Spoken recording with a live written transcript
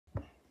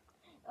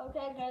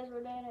Okay, guys,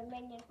 we're doing a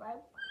minion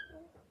fight.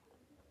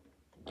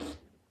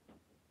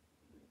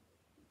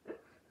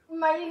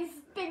 My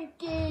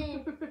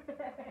stinky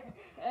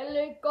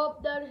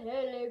helicopter,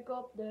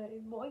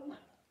 boy.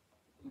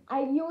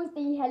 I use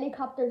the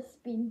helicopter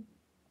spin.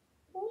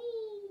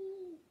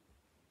 Whee!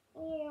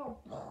 Ew.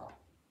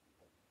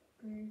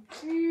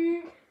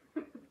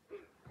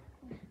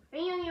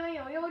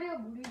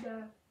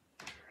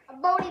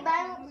 Body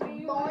bounce,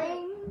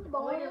 boing,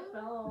 boing,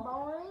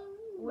 boing,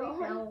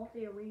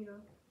 boing.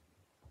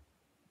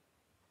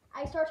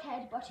 I start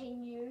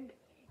headbutting you.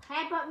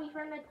 Headbutt me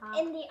from the top.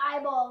 In the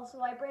eyeball,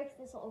 so I break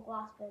this little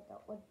glass bit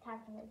that would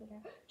technically be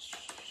there.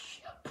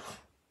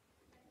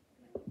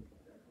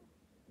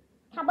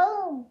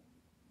 Kaboom!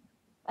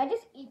 I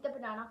just eat the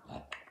banana.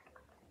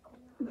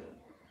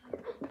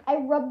 I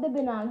rub the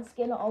banana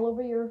skin all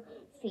over your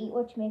feet,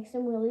 which makes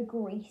them really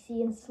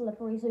greasy and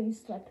slippery, so you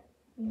slip.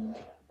 And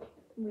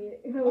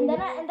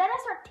then I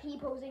start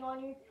T-posing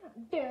on you.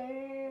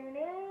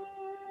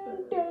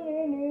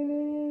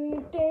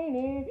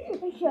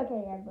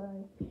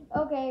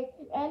 Okay,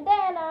 and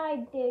then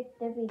I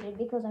defeated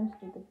because I'm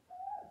stupid.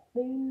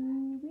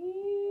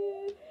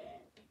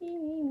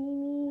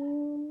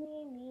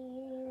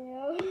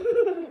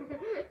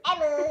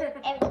 Hello,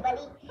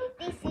 everybody.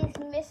 This is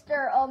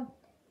Mr.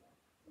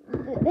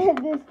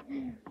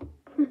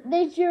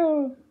 Did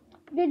you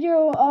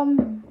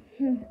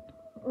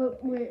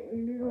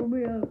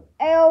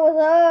Hey, what's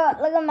up?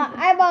 Look at my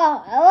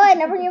eyeball. Oh, I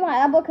never knew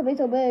my eyeball could be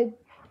so big.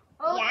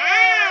 Okay.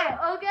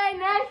 Yeah. Okay,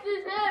 next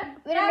is him.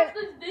 Next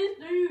is this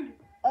dude.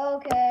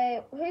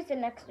 Okay, who's the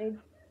next dude?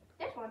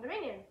 This one, the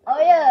minion.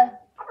 Oh yeah.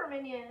 Upper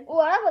minion. Oh,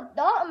 I have a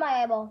dot on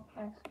my eyeball.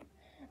 Nice.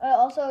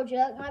 Also, do you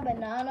like my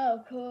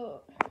banana?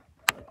 Cool.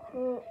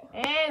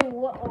 And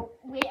whoa,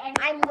 wait,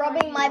 I'm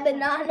rubbing my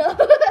banana.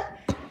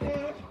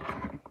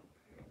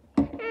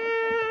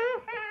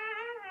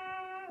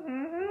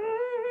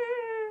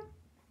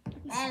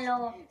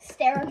 Hello.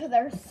 Stare into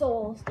their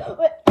souls.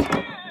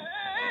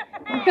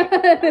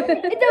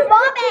 It's a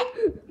vomit.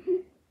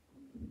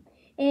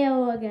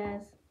 Ew,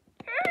 guys.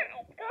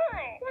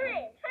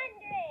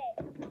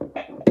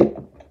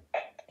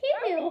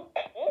 Pew.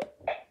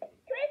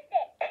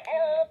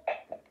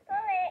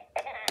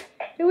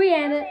 Do we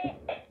end it?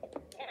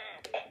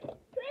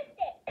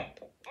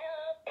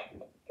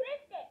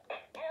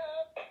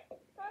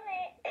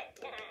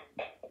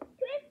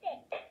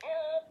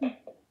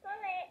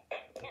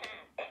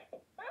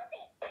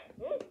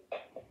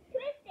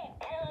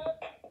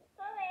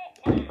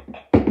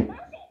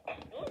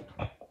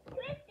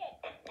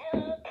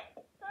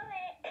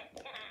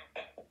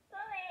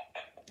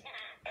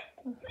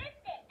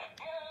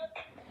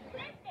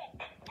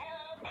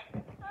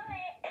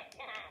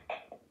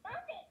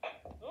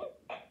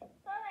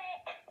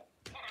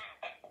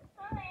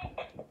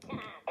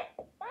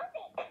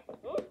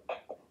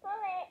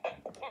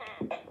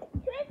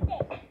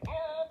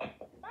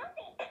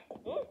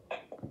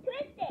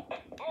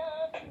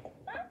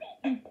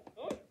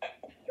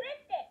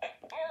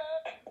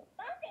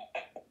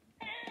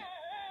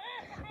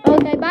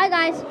 Okay, bye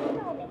guys.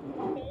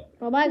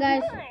 Bye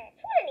guys.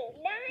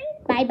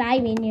 Bye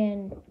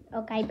minion.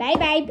 Okay,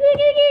 bye.